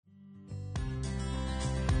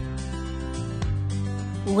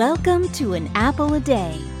Welcome to An Apple a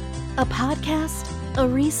Day, a podcast, a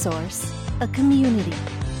resource, a community.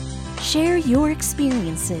 Share your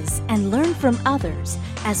experiences and learn from others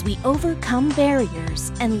as we overcome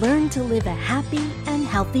barriers and learn to live a happy and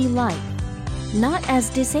healthy life. Not as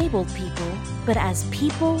disabled people, but as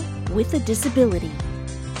people with a disability.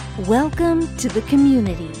 Welcome to the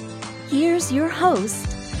community. Here's your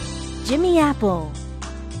host, Jimmy Apple.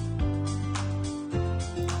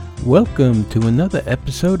 Welcome to another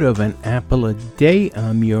episode of An Apple a Day.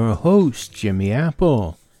 I'm your host, Jimmy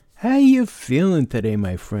Apple. How you feeling today,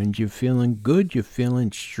 my friends? You feeling good? You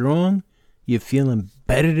feeling strong? You feeling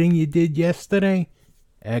better than you did yesterday?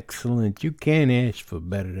 Excellent. You can't ask for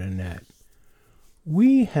better than that.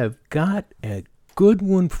 We have got a good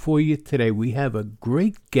one for you today. We have a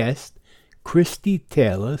great guest, Kristy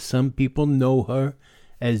Taylor. Some people know her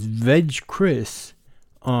as Veg Chris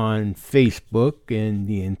on Facebook and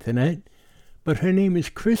the internet, but her name is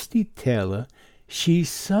Kristy Taylor. She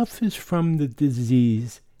suffers from the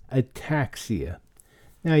disease ATAXIA.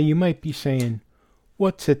 Now you might be saying,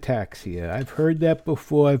 what's ATAXIA? I've heard that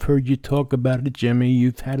before. I've heard you talk about it, Jimmy.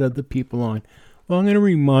 You've had other people on. Well, I'm going to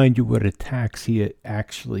remind you what ATAXIA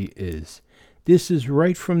actually is. This is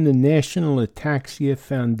right from the National ATAXIA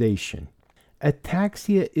Foundation.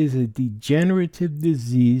 Ataxia is a degenerative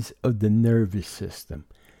disease of the nervous system.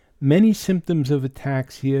 Many symptoms of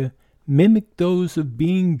ataxia mimic those of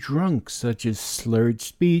being drunk, such as slurred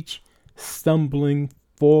speech, stumbling,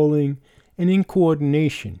 falling, and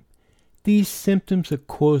incoordination. These symptoms are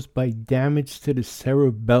caused by damage to the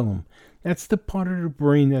cerebellum. That's the part of the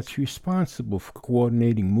brain that's responsible for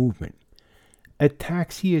coordinating movement.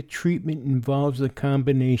 Ataxia treatment involves a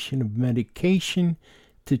combination of medication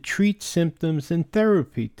to treat symptoms and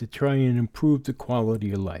therapy to try and improve the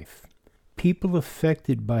quality of life. People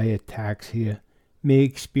affected by ataxia may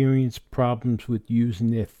experience problems with using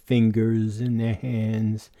their fingers and their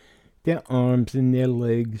hands, their arms and their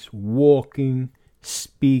legs, walking,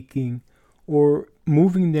 speaking, or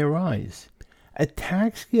moving their eyes.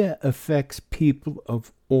 Ataxia affects people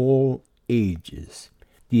of all ages.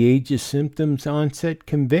 The age of symptoms onset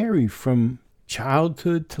can vary from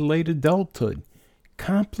childhood to late adulthood.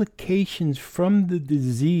 Complications from the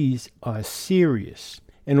disease are serious,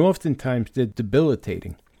 and oftentimes they're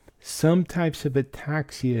debilitating. Some types of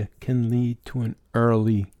ataxia can lead to an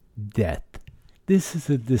early death. This is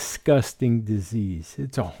a disgusting disease.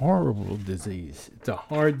 It's a horrible disease. It's a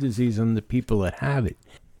hard disease on the people that have it.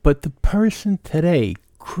 But the person today,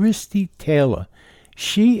 Kristy Taylor,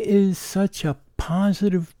 she is such a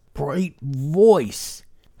positive, bright voice,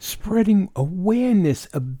 spreading awareness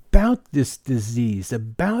about this disease,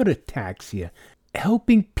 about ataxia,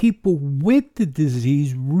 helping people with the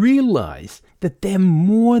disease realize that they're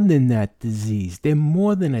more than that disease. They're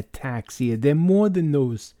more than ataxia. They're more than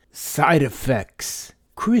those side effects.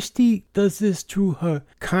 Kristy does this through her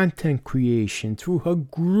content creation, through her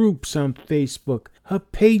groups on Facebook, her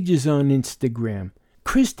pages on Instagram.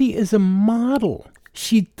 Kristy is a model.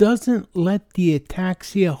 She doesn't let the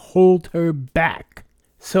ataxia hold her back.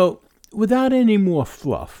 So, without any more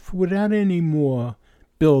fluff, without any more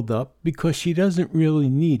build up, because she doesn't really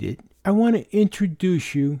need it, I want to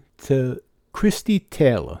introduce you to Kristy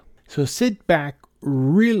Taylor. So sit back,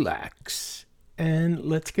 relax, and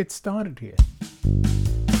let's get started here.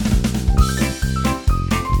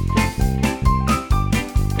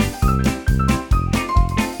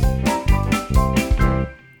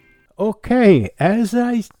 Okay, as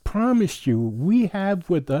I promised you, we have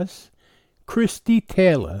with us Kristy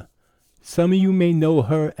Taylor. Some of you may know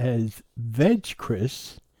her as Veg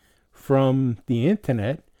Chris from the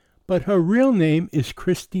internet, but her real name is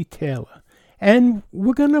Kristy Taylor. And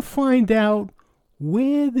we're going to find out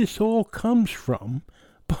where this all comes from.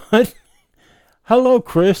 But hello,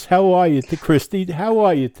 Chris. How are you? Kristy, how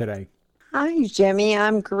are you today? Hi, Jimmy.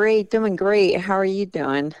 I'm great. Doing great. How are you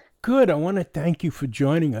doing? Good. I want to thank you for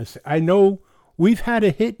joining us. I know we've had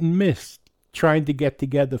a hit and miss trying to get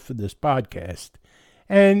together for this podcast.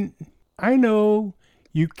 And I know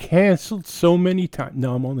you canceled so many times.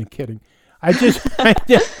 No, I'm only kidding. I just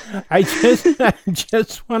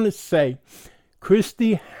want to say,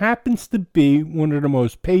 Kristy happens to be one of the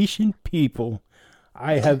most patient people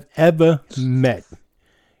I have ever met.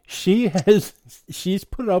 She's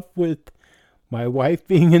put up with my wife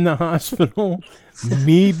being in the hospital,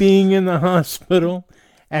 me being in the hospital,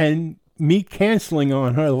 and me canceling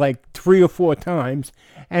on her like 3 or 4 times.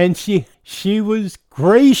 And she was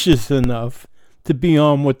gracious enough to be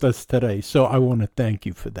on with us today. So I want to thank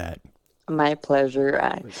you for that. My pleasure.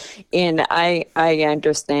 I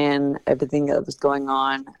understand everything that was going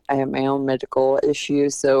on. I have my own medical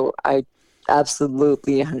issues, so I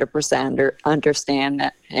absolutely 100% understand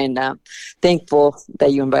that, and thankful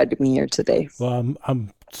that you invited me here today. Well,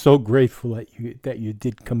 I'm so grateful that you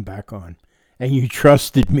did come back on, and you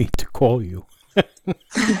trusted me to call you.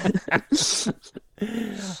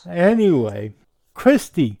 Anyway,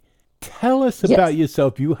 Kristy, tell us about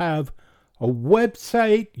yourself. You have a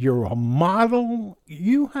website. You're a model.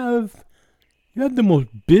 You have the most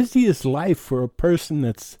busiest life for a person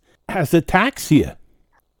that has ataxia.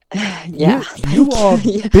 Yeah. You are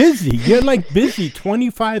busy. You're like busy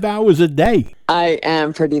 25 hours a day. I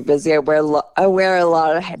am pretty busy. I wear a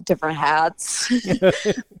lot of different hats.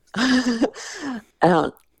 I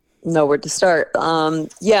don't know where to start. I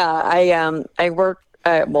work.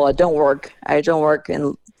 I don't work. I don't work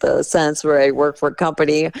in the sense where I work for a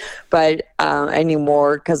company, but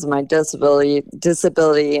anymore because of my disability,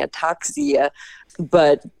 ATAXIA.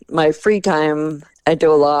 But my free time, I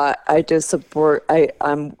do a lot. I do support. I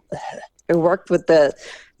worked with the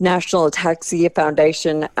National ATAXIA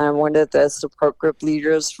Foundation. I'm one of the support group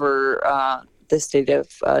leaders for the state of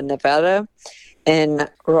Nevada. And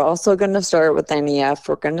we're also going to start with NEF.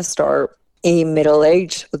 We're going to start a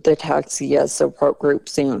middle-aged with ataxia support group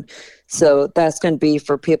soon. So that's going to be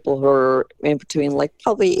for people who are in between like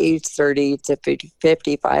probably age 30 to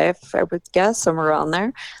 55, I would guess, somewhere around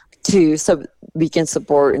there, so we can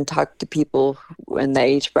support and talk to people in the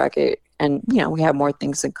age bracket. And, we have more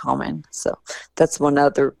things in common. So that's one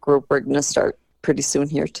other group we're going to start pretty soon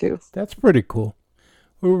here too. That's pretty cool.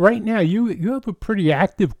 Well, right now, you have a pretty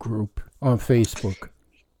active group on Facebook.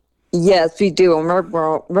 Yes, we do. And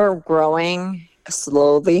we're growing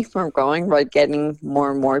slowly. We're growing. We're getting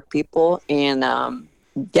more and more people. And,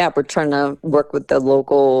 we're trying to work with the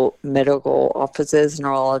local medical offices,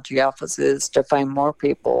 neurology offices to find more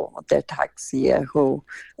people with ataxia who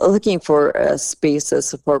are looking for a space, a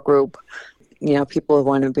support group. People who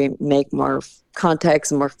want to make more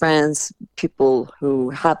contacts and more friends, people who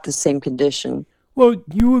have the same condition. Well,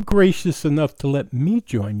 you were gracious enough to let me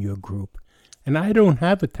join your group. And I don't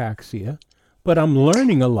have ataxia, but I'm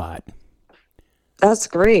learning a lot. That's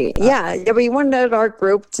great. We wanted our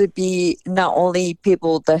group to be not only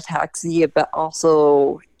people with ataxia, but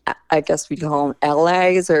also, I guess we call them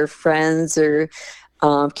allies or friends or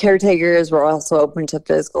caretakers. We're also open to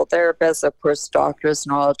physical therapists, of course, doctors,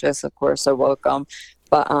 neurologists, of course, are welcome.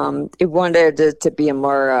 But it wanted it to be a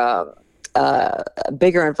more a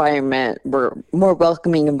bigger environment, more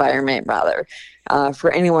welcoming environment, rather,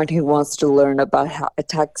 for anyone who wants to learn about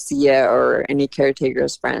ataxia or any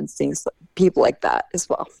caretakers, friends, people like that as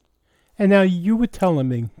well. And now you were telling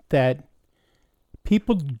me that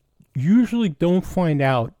people usually don't find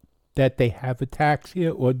out that they have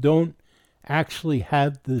ataxia or don't actually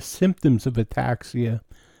have the symptoms of ataxia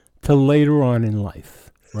till later on in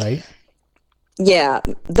life, right? Yeah,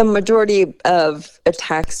 the majority of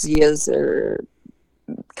ataxias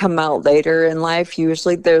come out later in life.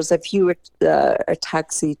 Usually there's a few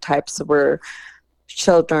ataxia types where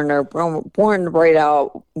children are born right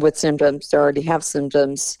out with symptoms. They already have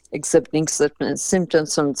symptoms, exhibiting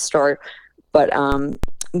symptoms from the start. But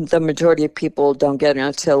the majority of people don't get it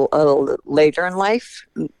until a little later in life.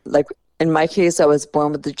 Like in my case, I was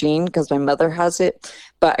born with the gene because my mother has it,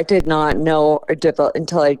 but I did not know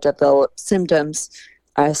until I developed symptoms.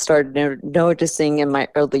 I started noticing in my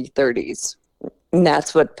early 30s. And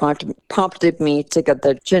that's what prompted me to get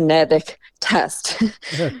the genetic test.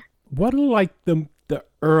 What are like the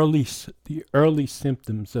early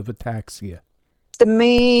symptoms of ataxia? The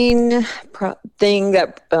main thing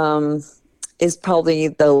that is probably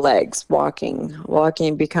the legs.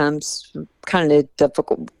 Walking becomes kind of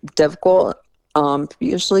difficult.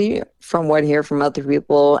 Usually, from what I hear from other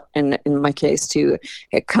people, and in my case too,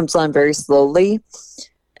 it comes on very slowly.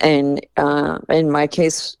 And in my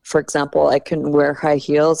case, for example, I couldn't wear high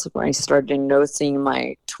heels when I started noticing in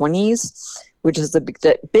my 20s, which is a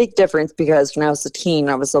big difference because when I was a teen,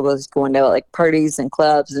 I was always going to like parties and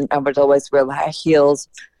clubs, and I would always wear high heels.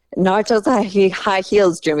 Not just high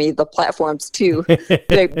heels, Jimmy, the platforms too,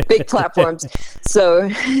 big platforms. So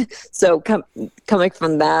coming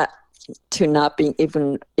from that to not being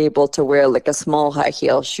even able to wear like a small high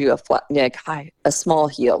heel shoe, a small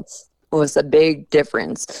heel, was a big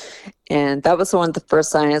difference. And that was one of the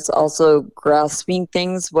first signs. Also, grasping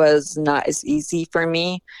things was not as easy for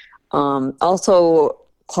me. Also,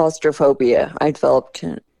 claustrophobia. I developed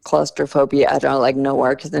claustrophobia. I don't like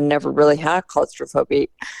nowhere because I never really had claustrophobia.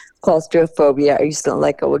 I used to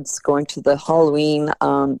I was going to the Halloween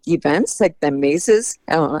events, like the mazes.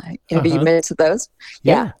 I don't know. Have you been to those?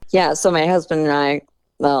 Yeah. So my husband and I,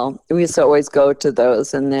 we used to always go to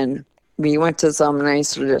those, and then we went to some, and I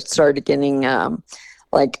started getting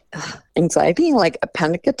like anxiety, like a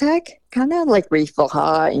panic attack, kind of like where you feel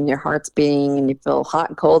hot and your heart's beating and you feel hot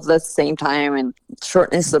and cold at the same time and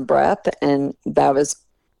shortness of breath. And that was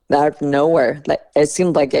out of nowhere. Like it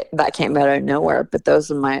seemed like that came out of nowhere. But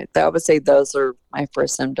I would say those are my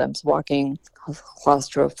first symptoms: walking,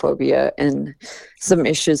 claustrophobia, and some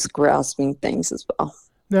issues grasping things as well.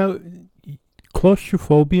 Now,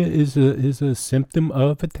 claustrophobia is a symptom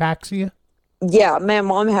of ataxia? Yeah, my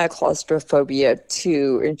mom had claustrophobia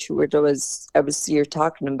too, and I would see her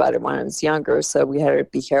talking about it when I was younger, so we had to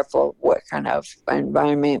be careful what kind of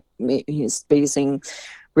environment spacing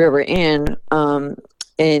we were in.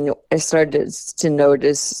 And I started to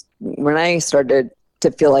notice when I started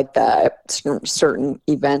to feel like that, certain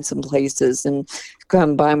events and places, and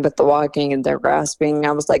combined with the walking and the grasping,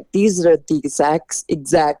 I was like, these are the exact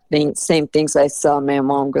same things I saw my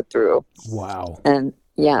mom go through. Wow. And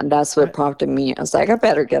yeah, and that's what prompted me. I was like, I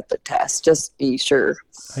better get the test, just be sure.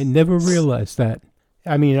 I never realized that.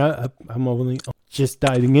 I mean, I'm only just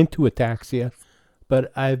diving into ataxia,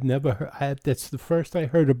 but I've never heard. That's the first I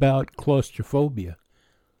heard about claustrophobia.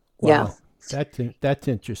 Wow. Yeah, that's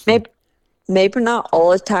interesting. Maybe not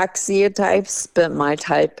all ataxia types, but my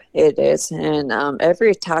type it is. And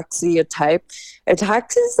every ataxia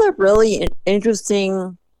is a really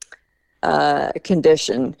interesting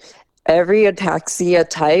condition. Every ataxia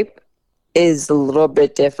type is a little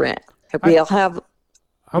bit different. I'm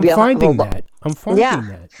finding that.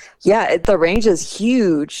 Yeah, the range is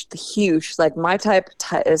huge. Like my type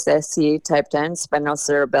is SCA type 10,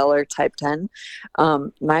 spinocerebellar type 10.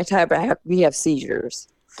 My type, we have seizures.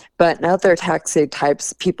 But in other ataxia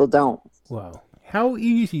types, people don't. Wow. How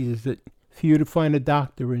easy is it for you to find a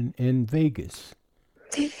doctor in Vegas?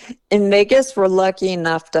 In Vegas, we're lucky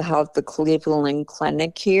enough to have the Cleveland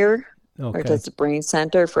Clinic here, which is the brain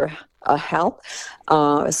center for health.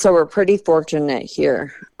 So we're pretty fortunate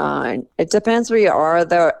here. It depends where you are,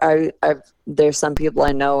 though. There's some people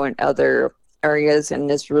I know in other areas, and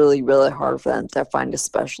it's really, really hard for them to find a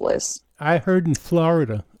specialist. I heard in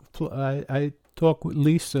Florida, I talked with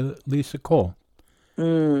Lisa Cole,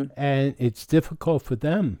 and it's difficult for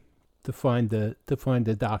them to find a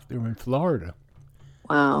doctor in Florida.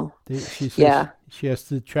 Wow. She says she has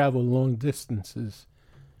to travel long distances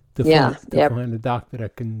to find a doctor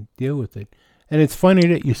that can deal with it. And it's funny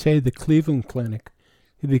that you say the Cleveland Clinic,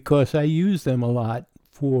 because I use them a lot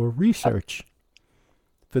for research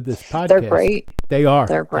for this podcast. They're great. They are.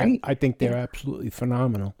 They're great. I think they're absolutely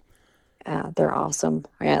phenomenal. Yeah, they're awesome.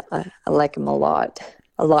 I like them a lot.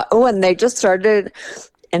 Oh, and they just started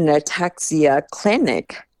an ATAXIA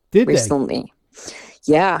clinic recently.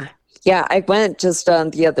 Yeah. Yeah, I went just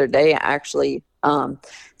the other day, actually.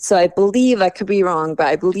 So I believe, I could be wrong, but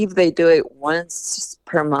I believe they do it once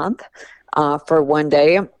per month for one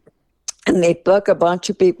day. And they book a bunch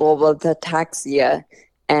of people with ataxia.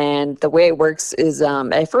 And the way it works is,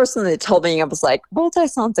 at first when they told me, I was like, well, that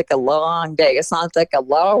sounds like a long day. It sounds like a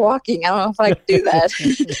lot of walking. I don't know if I could do that.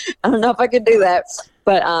 I don't know if I could do that.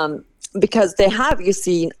 But because they have, you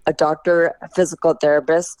see, a doctor, a physical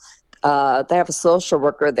therapist, they have a social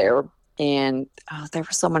worker there, and there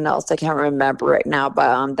was someone else I can't remember right now,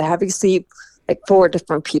 but they have you see like 4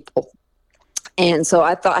 different people. And so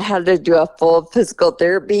I thought I had to do a full physical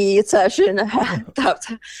therapy session. I thought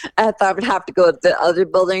I would have to go to the other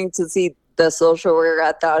building to see the social worker.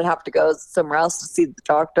 I thought I'd have to go somewhere else to see the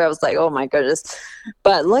doctor. I was like, oh my goodness.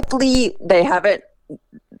 But luckily they have it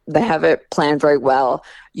planned very well.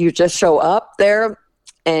 You just show up there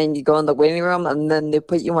and you go in the waiting room, and then they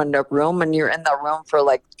put you in the room, and you're in the room for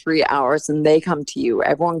like 3 hours, and they come to you.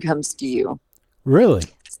 Everyone comes to you. Really?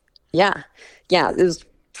 Yeah. It was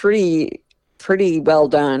pretty well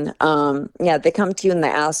done. They come to you and they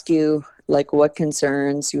ask you like what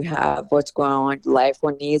concerns you have, what's going on in your life,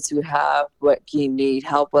 what needs you have, what you need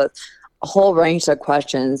help with, a whole range of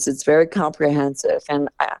questions. It's very comprehensive, and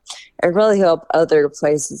I really hope other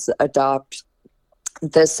places adopt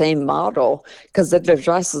the same model, because it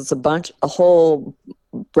addresses a whole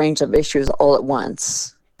range of issues all at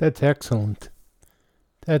once. That's excellent.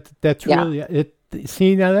 That's really it.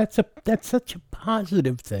 See, now that's such a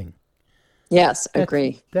positive thing. Yes,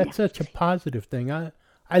 agree. That's such a positive thing. I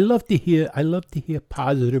love to hear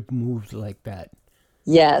positive moves like that.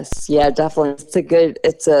 Yes, yeah, definitely.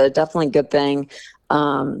 It's a definitely good thing.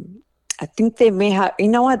 I think they may have,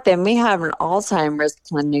 they may have an Alzheimer's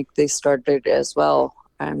clinic they started as well.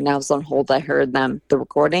 Now it's on hold. I heard the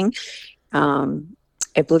recording.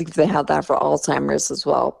 I believe they have that for Alzheimer's as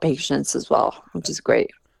well, patients as well, which is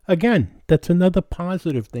great. Again, that's another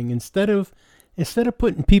positive thing. Instead of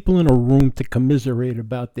putting people in a room to commiserate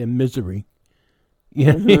about their misery,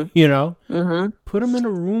 You know, Mm-hmm. put them in a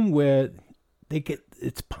room where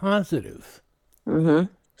it's positive. Mm-hmm.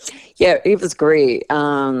 Yeah, it was great.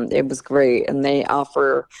 It was great, and they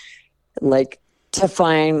offer like to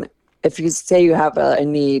find if you say you have a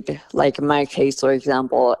need, like in my case, for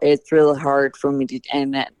example, it's really hard for me to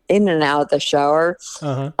in and out of the shower.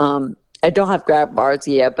 Uh-huh. I don't have grab bars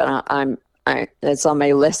yet, but I it's on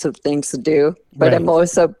my list of things to do. But Right. I'm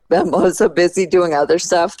also busy doing other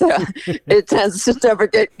stuff that it tends to never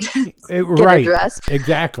get Right. addressed.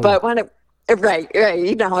 Exactly. But when right,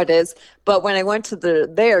 you know how it is. But when I went to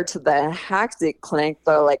the ATAXIA clinic,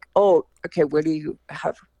 they're like, "Oh, okay, what do you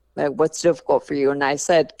have? What's difficult for you?" And I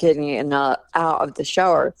said, "Getting in out of the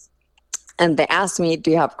shower." And they asked me,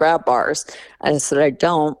 "Do you have grab bars?" And I said, "I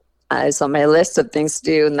don't." It's on my list of things to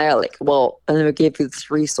do, and they're like, "Well, I'm gonna give you this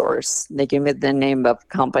resource." They gave me the name of the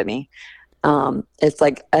company. It's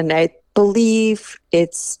like, and I believe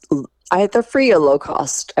it's either free or low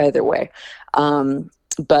cost, either way.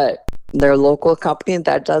 But they're a local company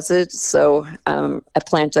that does it, so I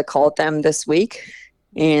plan to call them this week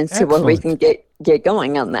and see what we can get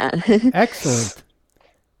going on that. Excellent.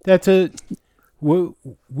 That's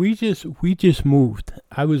we just moved.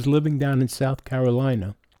 I was living down in South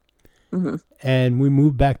Carolina, Mm-hmm. and we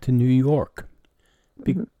moved back to New York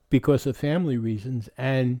Mm-hmm. because of family reasons.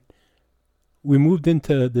 And we moved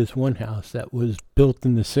into this one house that was built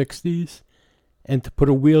in the 60s. And to put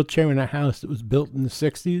a wheelchair in a house that was built in the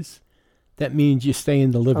 60s, that means you stay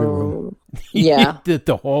in the living room. Yeah.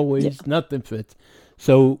 The hallways, nothing fits.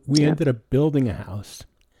 So we ended up building a house,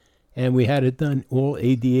 and we had it done all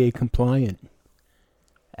ADA compliant.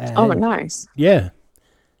 And Nice. yeah.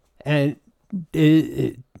 And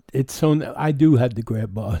it's so I do have the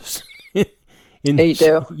grab bars. You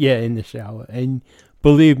do? Yeah, in the shower. And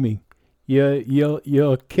believe me,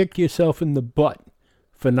 you'll kick yourself in the butt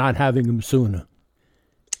for not having them sooner.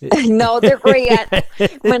 No, they're great.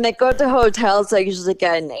 When I go to hotels, I usually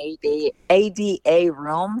get an ADA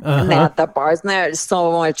room, and they have the bars in there. It's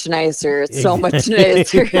so much nicer. It's so much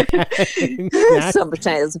nicer. So much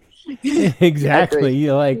nicer. Exactly.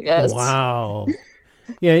 You're like, yes. Wow.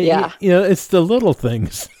 Yeah. It's the little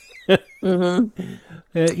things.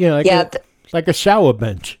 Mm-hmm. Like a shower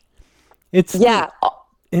bench. It's the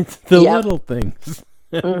little things.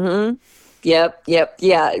 Mm-hmm. Yep.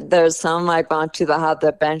 Yeah, there's some I've gone to that have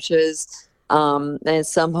the benches, and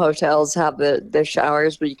some hotels have the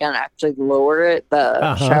showers where you can actually lower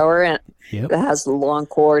the shower, and it has the long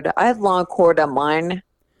cord. I have long cord on mine,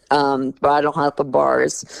 but I don't have the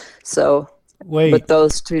bars. So, but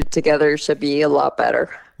those two together should be a lot better.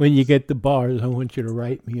 When you get the bars, I want you to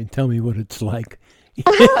write me and tell me what it's like.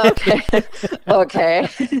 Okay,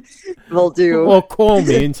 will do. Or call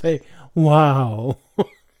me and say, "Wow."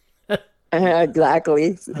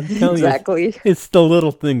 Exactly. I'm telling you, it's the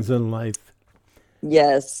little things in life.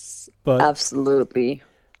 Yes, but absolutely,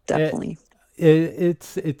 definitely.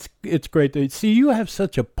 It's great to see you have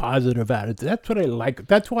such a positive attitude. That's what I like.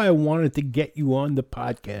 That's why I wanted to get you on the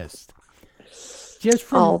podcast. Just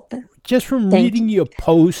from reading your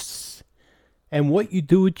posts and what you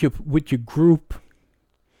do with your group,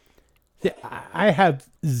 I have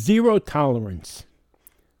zero tolerance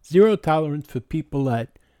for people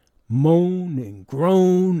that moan and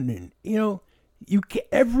groan, and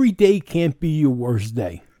every day can't be your worst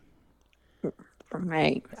day.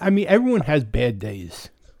 Right. I mean, everyone has bad days.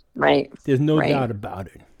 Right. There's no doubt about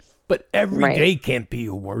it. But every day can't be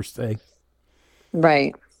your worst day.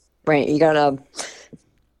 Right. You gotta,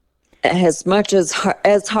 as much as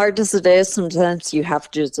hard as it is, sometimes you have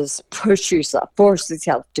to just force yourself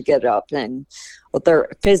to get up, and whether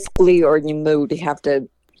physically or in your mood, you have to.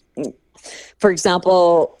 For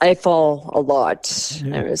example, I fall a lot.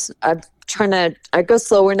 Yeah. I go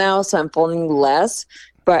slower now, so I'm falling less,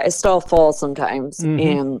 but I still fall sometimes.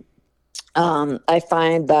 Mm-hmm. And I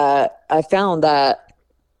found that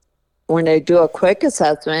when I do a quick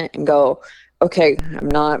assessment and go, okay, I'm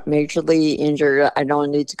not majorly injured. I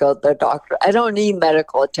don't need to go to the doctor. I don't need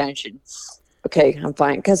medical attention. Okay, I'm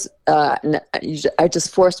fine. Because I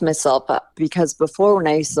just force myself up. Because before, when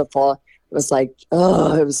I used to fall, it was like,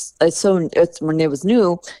 when it was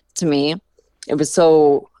new to me, it was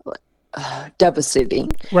so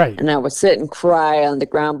devastating. Right. And I would sit and cry on the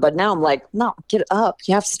ground. But now I'm like, no, get up.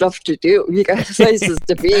 You have stuff to do. You got places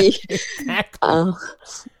to be. Exactly.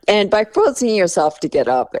 And by forcing yourself to get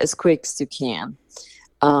up as quick as you can,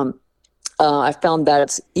 I found that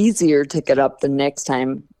it's easier to get up the next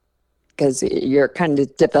time because you're kind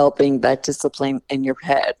of developing that discipline in your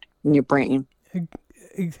head, in your brain.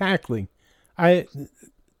 Exactly.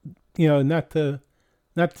 Not to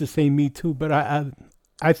say me too, but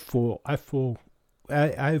I fall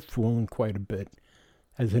I've fallen quite a bit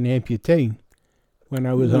as an amputee when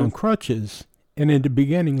I was on crutches. And in the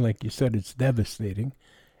beginning, like you said, it's devastating.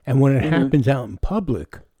 And when it happens out in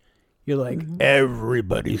public, you're like,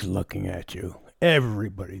 everybody's looking at you.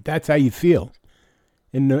 Everybody. That's how you feel.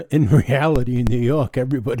 In reality, in New York,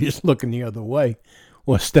 everybody's looking the other way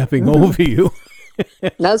or stepping over you.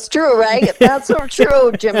 That's true, right? That's so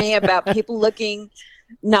true, Jimmy, about people looking,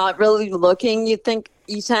 not really looking. You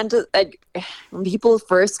tend to, like, when people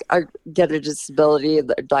first get a disability,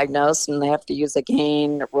 they're diagnosed, and they have to use a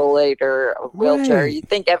cane, a rollator, a wheelchair. Right. You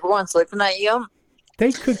think everyone's looking at you.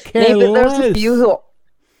 They could care Maybe less. there's a few who,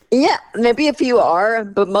 yeah, maybe a few are,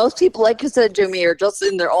 but most people, like you said, Jimmy, are just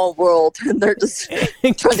in their own world, and they're just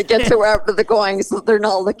trying to get to wherever they're going, so they're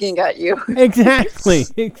not looking at you. Exactly.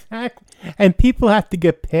 And people have to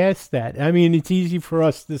get past that. I mean, it's easy for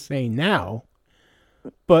us to say now,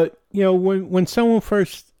 but, you know, when someone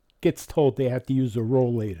first gets told they have to use a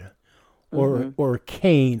rollator or a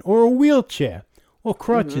cane or a wheelchair or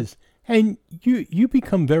crutches, and you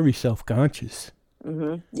become very self-conscious.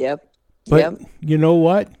 Yep. But you know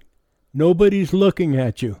what? Nobody's looking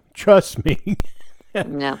at you. Trust me.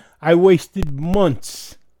 No. I wasted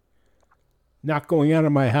months not going out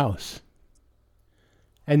of my house.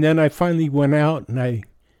 And then I finally went out and I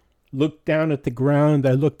looked down at the ground.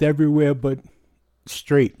 I looked everywhere but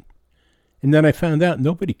straight. And then I found out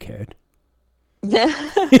nobody cared.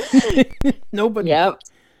 Nobody. Yep.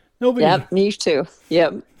 Nobody. Yep, me too.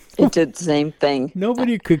 Yep. It did the same thing.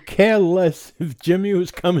 Nobody could care less if Jimmy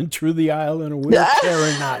was coming through the aisle in a wheelchair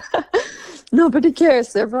or not. Nobody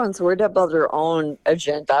cares. Everyone's worried about their own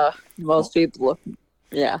agenda. Most people,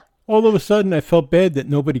 yeah. All of a sudden, I felt bad that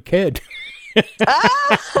nobody cared.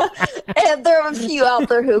 And there are a few out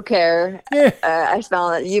there who care. Yeah. I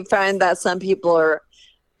found that you find that some people are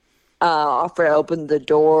offer to open the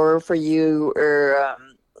door for you or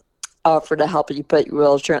offer to help you put your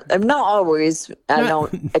wheelchair. Not always. I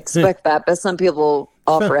don't expect that, but some people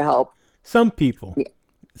offer help. Some people.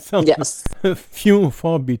 Some, yes. Few and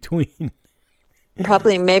far between.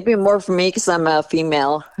 Probably maybe more for me because I'm a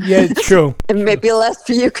female. Yeah, true. And maybe less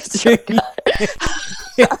for you because you're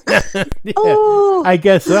yeah, oh. I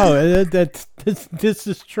guess so. This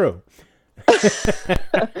is true.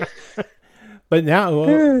 But now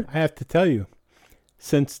I have to tell you,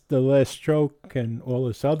 since the last stroke and all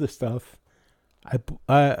this other stuff,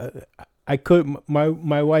 I could.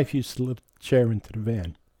 My wife used to lift the chair into the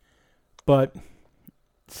van, but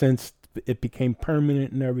since it became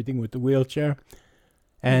permanent and everything with the wheelchair,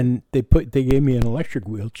 and they gave me an electric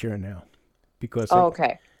wheelchair now because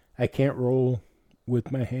I can't roll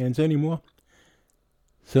with my hands anymore.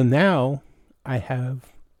 So now I have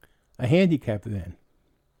a handicap van.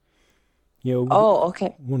 You know,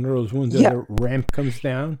 one of those ones that a ramp comes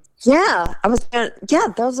down. Yeah,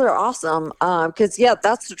 those are awesome. Because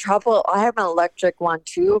that's the trouble. I have an electric one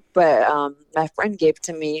too, but my friend gave it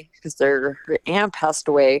to me because her aunt passed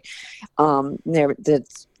away.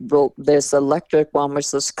 This electric one was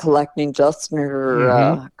just collecting dust in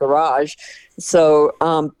her garage. So,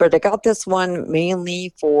 but I got this one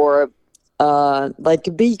mainly for like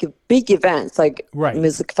big events, like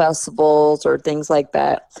music festivals or things like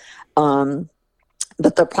that.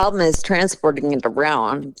 But the problem is transporting it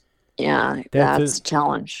around. Yeah, that's a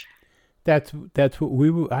challenge. That's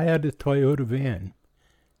what I had a Toyota van,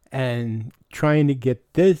 and trying to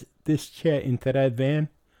get this chair into that van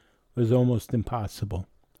was almost impossible.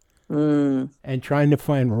 And trying to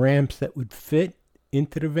find ramps that would fit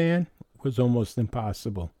into the van was almost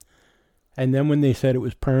impossible. And then when they said it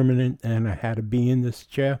was permanent and I had to be in this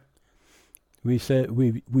chair, we said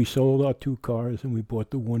we sold our 2 cars and we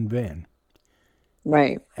bought the one van.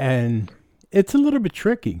 Right. And it's a little bit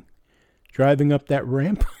tricky driving up that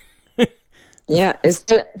ramp. Yeah, is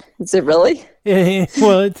it really? Yeah,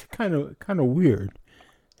 well, it's kind of weird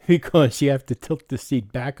because you have to tilt the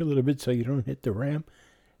seat back a little bit so you don't hit the ramp.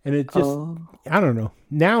 And it just I don't know.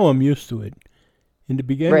 Now I'm used to it. In the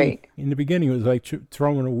beginning, it was like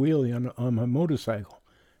throwing a wheelie on my motorcycle,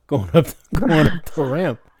 going up the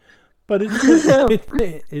ramp. But it's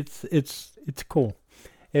cool.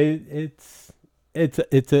 It's a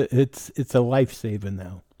lifesaver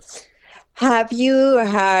now. Have you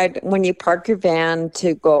had, when you park your van,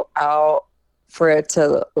 to go out for it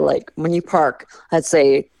to, like, when you park, let's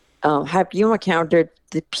say, have you encountered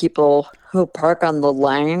the people who park on the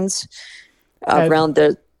lines around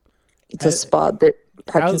the spot, the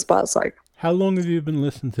parking spots? Like, how long have you been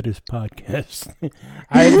listening to this podcast?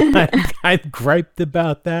 I've griped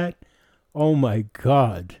about that. Oh my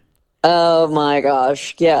God. Oh my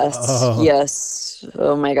gosh. Yes. Yes.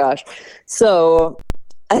 Oh my gosh. So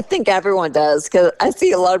I think everyone does, because I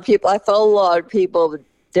see a lot of people. I follow a lot of people with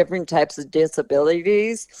different types of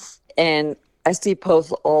disabilities, and I see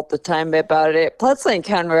posts all the time about it. Plus, I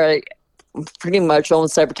encounter it pretty much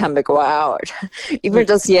almost every time I go out. Even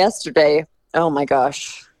just yesterday. Oh my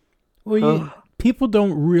gosh. Well, people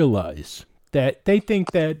don't realize that they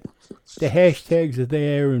think that the hashtags are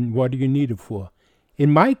there and what do you need it for?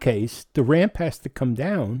 In my case, the ramp has to come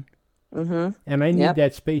down, and I need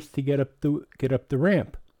that space to get up the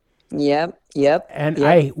ramp. Yep.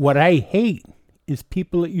 And what I hate is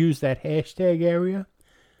people that use that hashtag area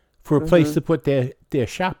for a place to put their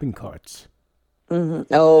shopping carts.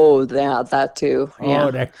 Oh, yeah, that too. Yeah.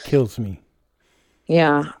 Oh, that kills me.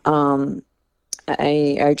 Yeah.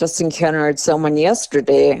 I just encountered someone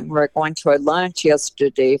yesterday. We're going to a lunch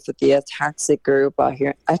yesterday for the ATAXIA group out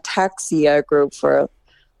here, ATAXIA group for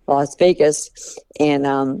Las Vegas.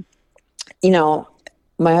 And,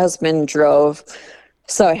 my husband drove,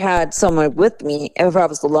 so I had someone with me. If I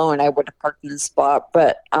was alone, I would have parked in the spot.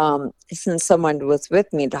 But since someone was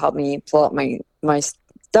with me to help me pull out my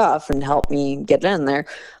stuff and help me get in there,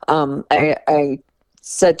 I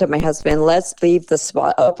said to my husband, let's leave the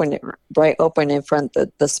spot open in front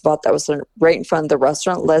of the spot that was right in front of the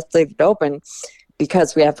restaurant. Let's leave it open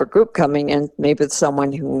because we have a group coming and maybe it's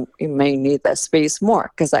someone who may need that space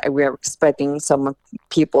more, because we are expecting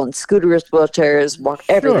people in scooters, wheelchairs,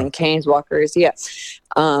 everything, canes, walkers. Yeah.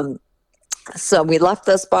 So we left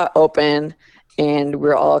the spot open and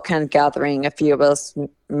we're all kind of gathering. A few of us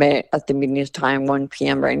met at the meeting time, 1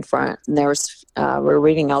 p.m. right in front. And we're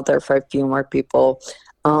waiting out there for a few more people.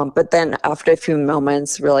 But then after a few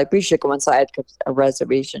moments, we're like, we should go inside because a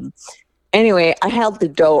reservation. Anyway, I held the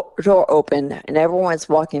door open and everyone's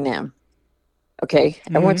walking in. Okay,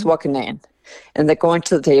 everyone's walking in and they're going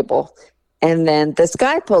to the table. And then this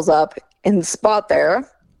guy pulls up in the spot there,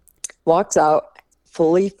 walks out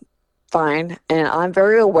fully fine. And I'm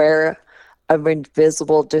very aware of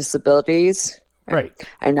invisible disabilities. Right.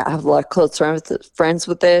 And I have a lot of close friends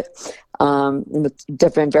with it, with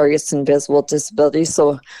different various invisible disabilities.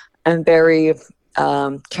 So I'm very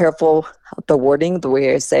careful of the wording, the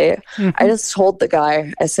way I say it. I just told the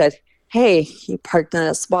guy, I said, hey, you parked in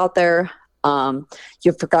a spot there.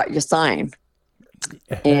 You forgot your sign.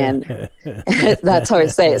 And that's how I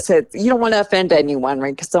say it. So you don't want to offend anyone,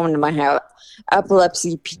 right? Because someone might have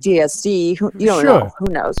epilepsy, PTSD. You don't know. Who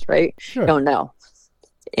knows, right? Sure. You don't know.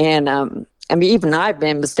 And I mean, even I've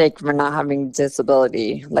been mistaken for not having a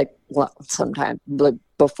disability, sometimes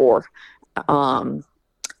before.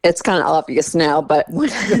 It's kind of obvious now, but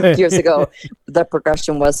years ago, the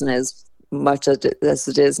progression wasn't as much as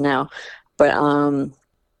it is now. But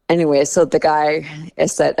anyway, so the guy,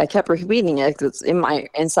 I kept repeating it because in my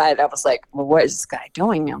inside, I was like, well, what is this guy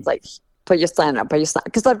doing? I was like, put your sign up,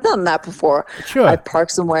 because I've done that before. Sure. I park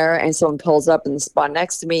somewhere and someone pulls up in the spot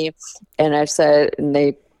next to me, and I said, and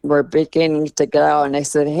they were beginning to get out, and I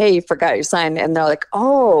said, hey, you forgot your sign. And they're like,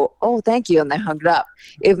 oh, thank you. And they hung it up.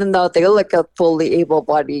 Even though they look like fully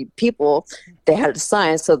able-bodied people, they had a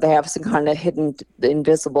sign, so they have some kind of hidden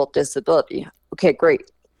invisible disability. Okay, great.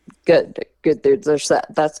 Good.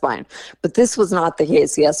 That's fine. But this was not the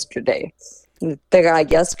case yesterday. The guy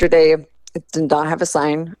yesterday did not have a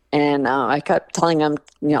sign, and I kept telling him,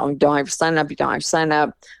 you don't have your sign up, you don't have your sign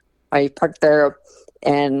up. I parked there,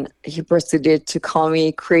 and he proceeded to call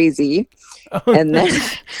me crazy. And then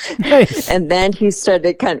Nice. and then he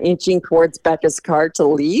started kind of inching towards back his car to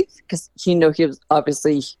leave, because he knew he was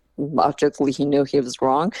logically he knew he was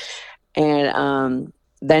wrong. And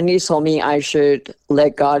then he told me I should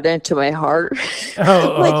let God into my heart.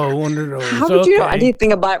 One of those. How would you know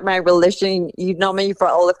anything about my religion? You know me for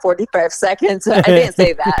all of 45 seconds. I didn't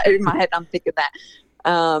say that. In my head, I'm thinking that.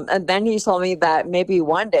 And then he told me that maybe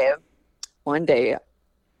one day,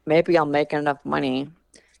 maybe I'll make enough money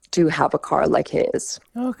to have a car like his.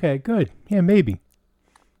 Okay, good. Yeah, maybe.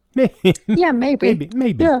 Yeah, maybe.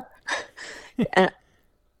 Maybe. Yeah. And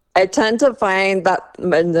I tend to find that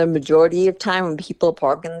the majority of time when people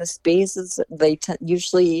park in the spaces, they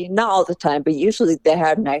usually, not all the time, but usually they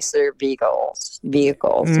have nicer vehicles.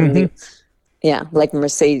 Mm-hmm. Like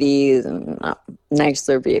Mercedes and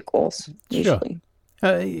nicer vehicles, usually.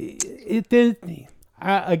 Sure.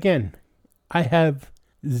 Again, I have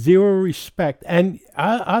zero respect. And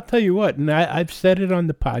I'll tell you what, and I've said it on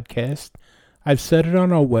the podcast, I've said it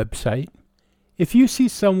on our website. If you see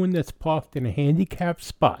someone that's parked in a handicapped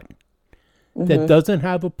spot that doesn't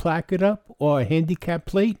have a placard up or a handicap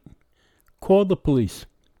plate, call the police.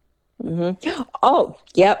 Oh,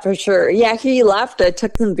 yeah, for sure. Yeah, he left. I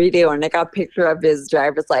took some video and I got a picture of his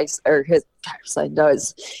driver's license, or his driver's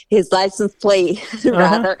license, no, his license plate, Uh-huh.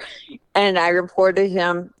 rather. And I reported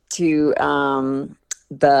him to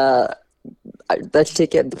the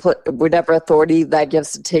ticket, whatever authority that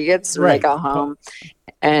gives the tickets when I Right. got home.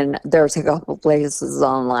 And there was a couple places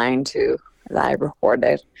online too that I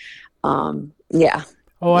reported. Yeah,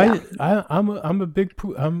 Oh, yeah. I'm a big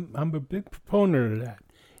I'm a big proponent of that.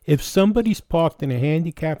 If somebody's parked in a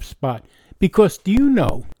handicapped spot, because do you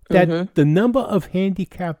know that the number of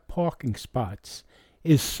handicapped parking spots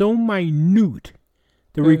is so minute,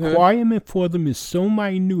 the requirement for them is so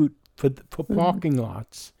minute for parking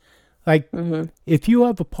lots. Like if you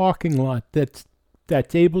have a parking lot that's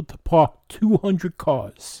able to park 200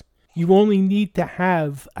 cars, you only need to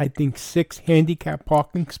have, I think, 6 handicap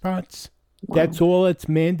parking spots. That's all that's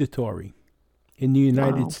mandatory in the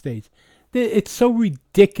United States. It's so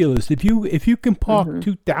ridiculous. If you can park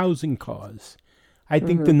 2,000 cars, I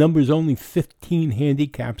think the number is only 15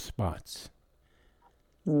 handicap spots.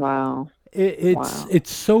 Wow. It's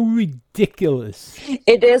so ridiculous.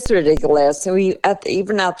 It is ridiculous.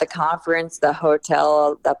 Even at the conference, the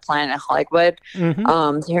hotel, the Planet Hollywood,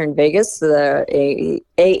 here in Vegas, the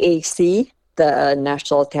AAC, the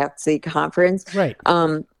National Taxi Conference. Right.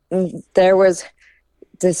 There was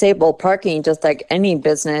disabled parking, just like any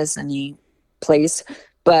business, any place.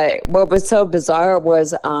 But what was so bizarre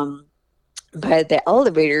was by the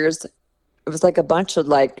elevators, it was like a bunch of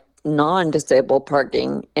like non-disabled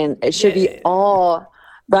parking, and it should be all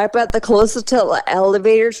right, but the closest to the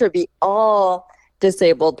elevator should be all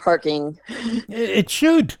disabled parking. It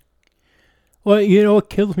should. Well, you know what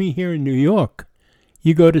kills me here in New York?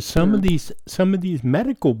 You go to some of these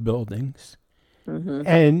medical buildings,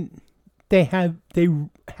 and they have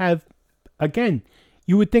again.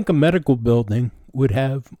 You would think a medical building would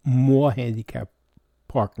have more handicap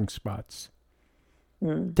parking spots.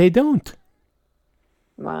 They don't.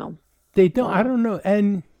 Wow. They don't. I don't know.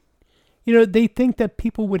 And they think that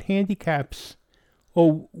people with handicaps,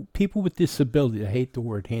 or people with disabilities. I hate the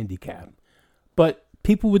word handicap, but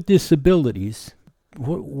people with disabilities.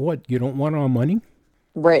 What you don't want our money?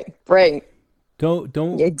 Right.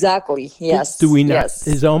 Don't Exactly. Yes. Do we not? Yes.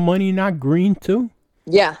 Is our money not green too?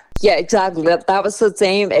 Yeah, exactly. That was the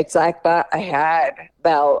same exact thought I had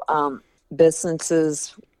about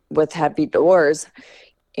businesses with heavy doors,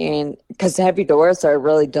 and because heavy doors are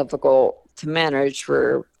really difficult to manage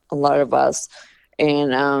for a lot of us.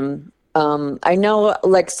 And I know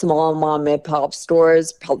like small mom and pop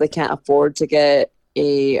stores probably can't afford to get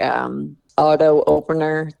a auto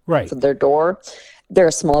opener Right. for their door. They're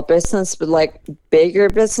a small business, but like bigger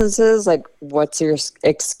businesses, like what's your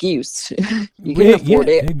excuse? You can afford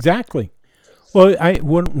it. Exactly. Well,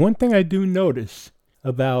 one thing I do notice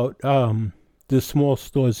about the small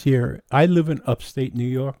stores here. I live in upstate New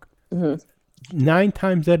York. 9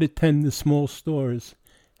 times out of 10, the small stores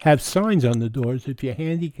have signs on the doors. If you're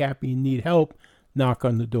handicapped and you need help, knock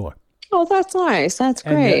on the door. Oh, that's nice. That's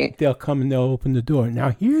And great. they'll come and they'll open the door.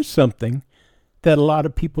 Now, here's something that a lot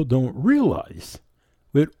of people don't realize.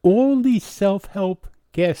 With all these self-help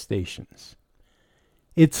gas stations,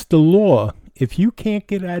 it's the law. If you can't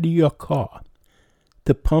get out of your car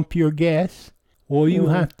to pump your gas, all you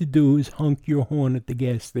have to do is honk your horn at the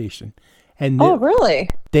gas station. And Oh, really?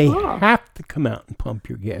 they have to come out and pump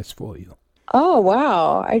your gas for you. Oh,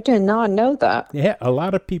 wow. I did not know that. Yeah, a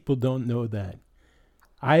lot of people don't know that.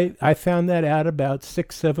 I found that out about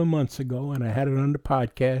 6-7 months ago, and I had it on the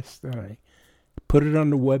podcast, and I put it on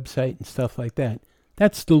the website and stuff like that.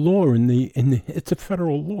 That's the law it's a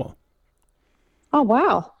federal law. Oh,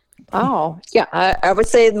 wow. Oh, yeah. I would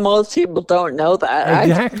say most people don't know that.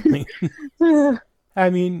 Exactly. I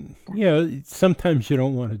mean, sometimes you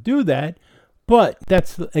don't want to do that, but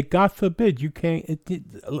that's, God forbid, you can't,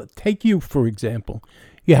 take you, for example.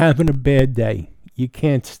 You're having a bad day. You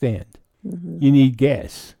can't stand. You need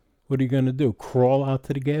gas. What are you going to do? Crawl out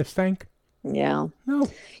to the gas tank? Yeah. No.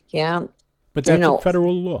 Yeah. But that's a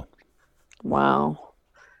federal law. Wow.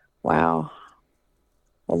 Well,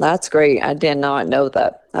 that's great. I did not know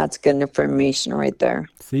that. That's good information right there.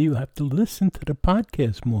 See, you have to listen to the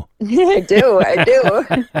podcast more. I do.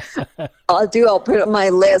 I'll put it on my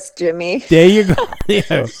list, Jimmy. There you go.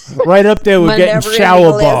 Yeah. Right up there with getting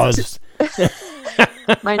shower bars.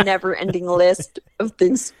 My never-ending list of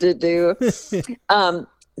things to do.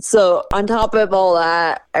 So on top of all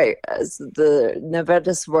that, as the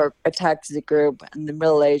Nevada Work ATAXIA group and the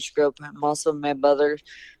middle-age group, I'm also my mother.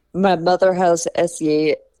 My mother has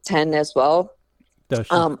SCA 10 as well. Does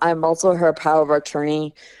she? I'm also her power of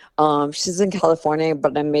attorney She's in California,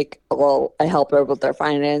 but I help her with her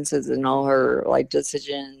finances and all her like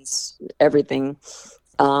decisions, everything.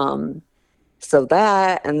 So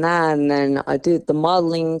that and then I do the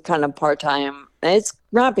modeling kind of part time. It's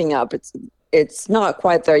wrapping up. It's not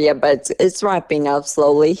quite there yet, but it's wrapping up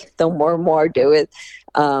slowly. The more and more I do it,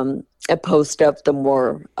 I post stuff, the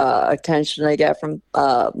more attention I get from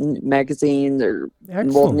magazines or,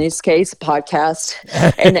 well, in this case, podcasts.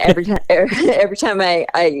 And every time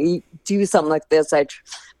I do something like this,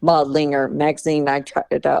 modeling or magazine, I try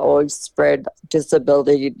to always spread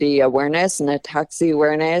disability awareness and ataxia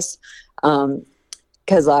awareness.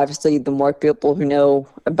 Because obviously, the more people who know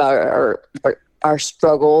about our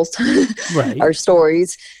struggles, right, our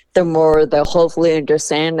stories, the more they'll hopefully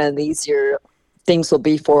understand, and the easier things will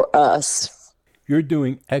be for us. You're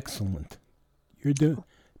doing excellent. You're doing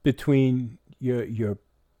between your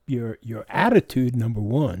attitude, number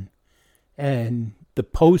one, and the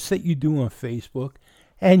posts that you do on Facebook,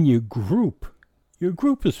 and your group. Your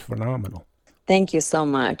group is phenomenal. Thank you so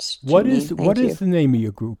much. What is the name of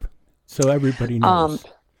your group, so everybody knows?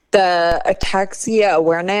 The ATAXIA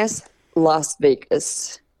Awareness Las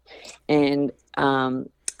Vegas, and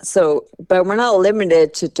but we're not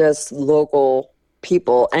limited to just local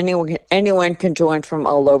people. Anyone can join from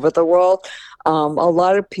all over the world.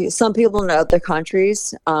 Some people in other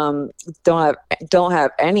countries don't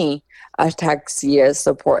have any ataxia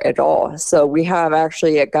support at all. So we have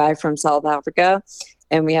actually a guy from South Africa,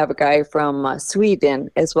 and we have a guy from Sweden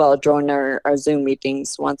as well join our Zoom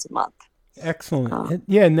meetings once a month. Excellent.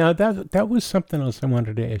 Yeah, now that was something else I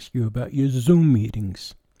wanted to ask you about, your Zoom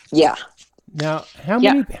meetings. Yeah. Now,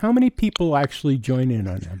 how many people actually join in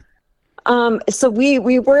on them? So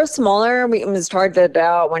we were smaller. We started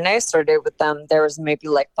out, when I started with them, there was maybe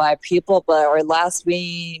like 5 people, but our last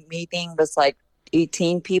meeting was like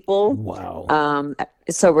 18 people. Wow.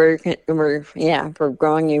 So we're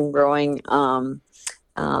growing and growing.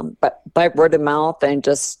 But by word of mouth and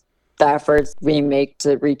just the efforts we make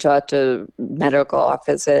to reach out to medical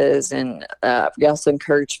offices, and we also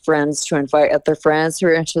encourage friends to invite other friends who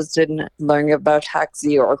are interested in learning about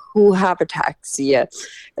ataxia or who have ataxia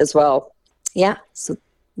as well. Yeah, so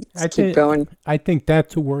keep going. I think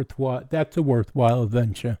that's a worthwhile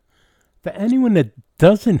venture. For anyone that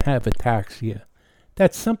doesn't have ataxia,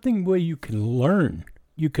 that's something where you can learn.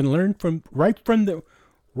 You can learn right from the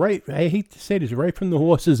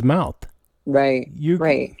horse's mouth. Right.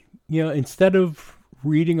 Right. Instead of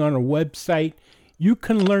reading on a website, you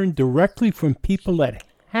can learn directly from people that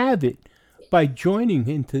have it by joining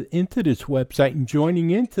into this website and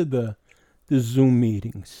joining into the Zoom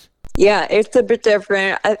meetings. Yeah, it's a bit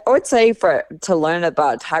different. I would say to learn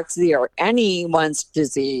about ataxia or anyone's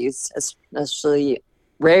disease, especially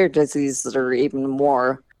rare diseases, or even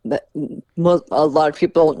more. But a lot of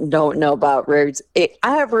people don't know about rare. I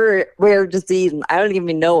have a rare disease, and I don't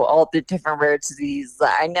even know all the different rare diseases.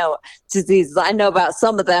 I know about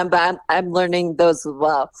some of them, but I'm learning those as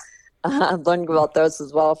well. I'm learning about those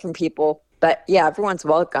as well from people. But yeah, everyone's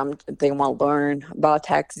welcome if they want to learn about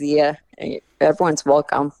ataxia. Everyone's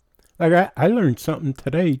welcome. Like I learned something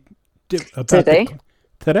today. Today,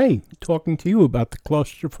 talking to you about the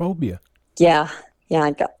claustrophobia. Yeah,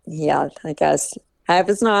 I guess. I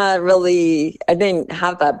didn't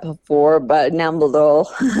have that before, but now I'm a little,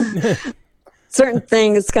 certain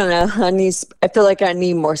things kind of, I feel like I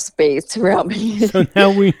need more space around me. So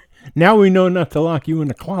now we know not to lock you in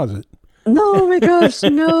the closet. No, oh my gosh,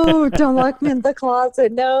 no, don't lock me in the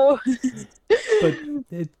closet, no.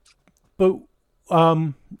 But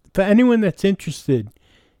for anyone that's interested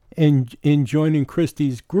in joining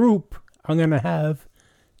Kristy's group, I'm going to have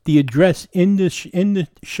the address in the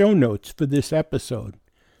show notes for this episode.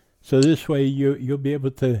 So this way you'll be able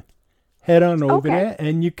to head on over there,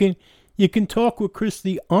 and you can talk with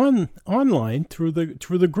Kristy online through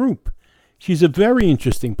the group. She's a very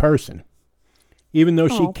interesting person, even though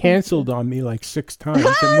she canceled on me like 6 times.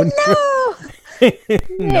 Oh,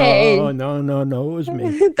 no! No, it was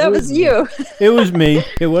me. That was you. It was me.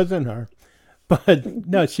 It wasn't her. But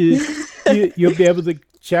no, you'll be able to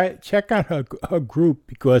check out her group,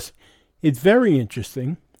 because it's very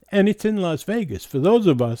interesting, and it's in Las Vegas. For those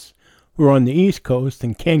of us who are on the East Coast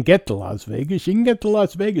and can't get to Las Vegas, you can get to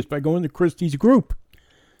Las Vegas by going to Kristy's group.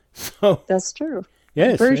 So that's true.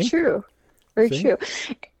 Yes, very true. Very true.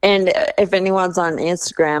 And if anyone's on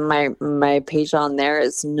Instagram, my page on there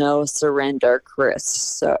is No Surrender Chris.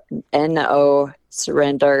 So NO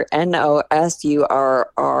Surrender,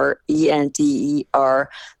 NOSURRENDER.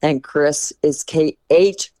 Then Chris is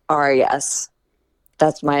KHRIS.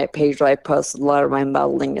 That's my page where I post a lot of my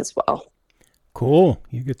modeling as well. Cool.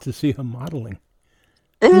 You get to see her modeling.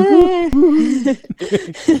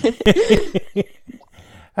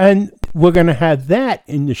 And we're going to have that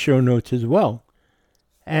in the show notes as well.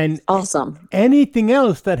 And awesome. Anything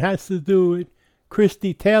else that has to do with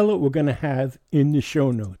Kristy Taylor, we're going to have in the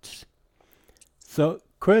show notes. So,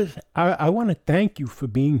 Chris, I want to thank you for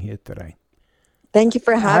being here today. Thank you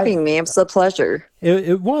for having me. It's a pleasure.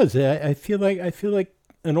 It was. I feel like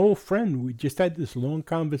an old friend. We just had this long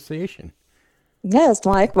conversation. Yes,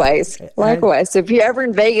 likewise. Likewise. If you're ever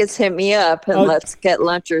in Vegas, hit me up and let's get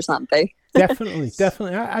lunch or something. Definitely.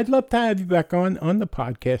 I'd love to have you back on the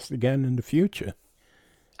podcast again in the future.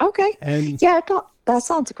 Okay. And yeah, that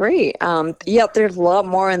sounds great. There's a lot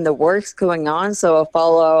more in the works going on, so I'll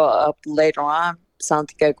follow up later on.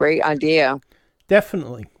 Sounds like a great idea.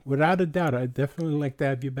 Definitely. Without a doubt, I'd definitely like to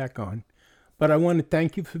have you back on. But I want to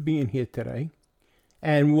thank you for being here today.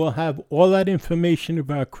 And we'll have all that information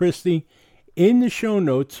about Kristy in the show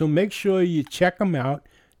notes, so make sure you check them out.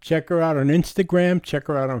 Check her out on Instagram, check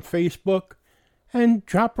her out on Facebook, and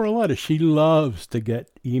drop her a letter. She loves to get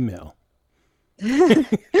email.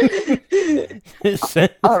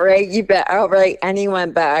 All right, you bet. I'll write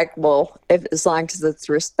anyone back. Well, as long as it's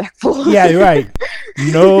respectful. Yeah, right.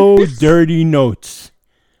 No dirty notes.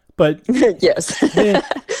 But yes.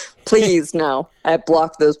 Please, no. I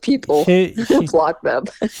block those people. Block them.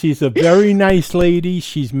 She's a very nice lady.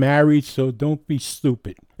 She's married, so don't be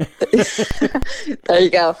stupid. There you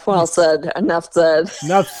go. Well said. Enough said.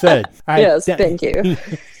 Enough said. Yes, thank you.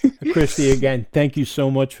 Kristy, again, thank you so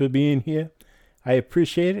much for being here. I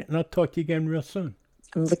appreciate it, and I'll talk to you again real soon.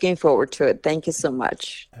 I'm looking forward to it. Thank you so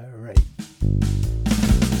much. All right.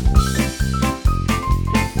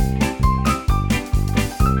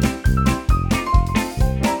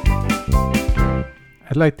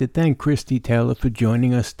 I'd like to thank Kristy Taylor for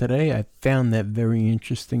joining us today. I found that very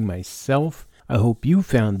interesting myself. I hope you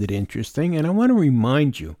found it interesting, and I want to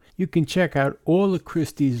remind you, you can check out all of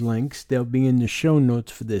Kristy's links. They'll be in the show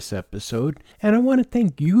notes for this episode. And I want to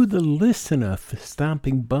thank you, the listener, for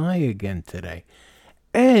stopping by again today.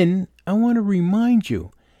 And I want to remind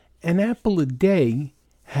you, An Apple a Day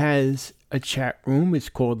has a chat room. It's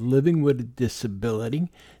called Living with a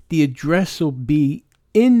Disability. The address will be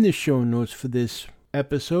in the show notes for this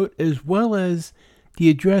episode, as well as the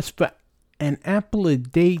address for An Apple a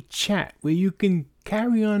Day chat, where you can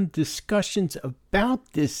carry on discussions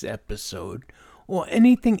about this episode or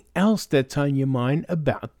anything else that's on your mind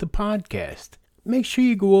about the podcast. Make sure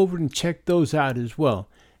you go over and check those out as well.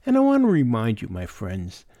 And I want to remind you, my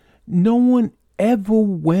friends, no one ever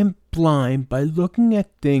went blind by looking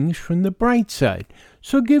at things from the bright side.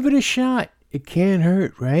 So give it a shot. It can't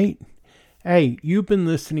hurt, right? Hey, you've been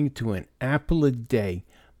listening to An Apple a Day.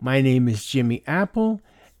 My name is Jimmy Apple,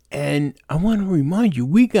 and I want to remind you,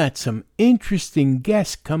 we got some interesting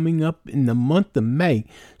guests coming up in the month of May,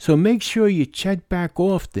 so make sure you check back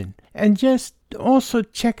often. And just also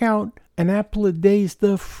check out An Apple a Day's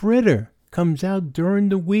The Fritter. Comes out during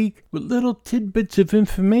the week with little tidbits of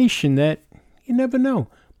information that you never know.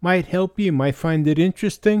 Might help you, might find it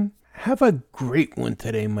interesting. Have a great one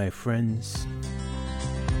today, my friends.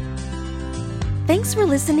 Thanks for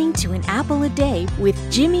listening to An Apple a Day with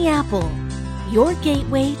Jimmy Apple, your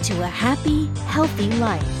gateway to a happy, healthy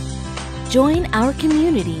life. Join our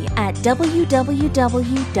community at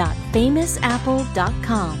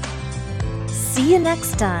www.famousapple.com. See you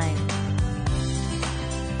next time.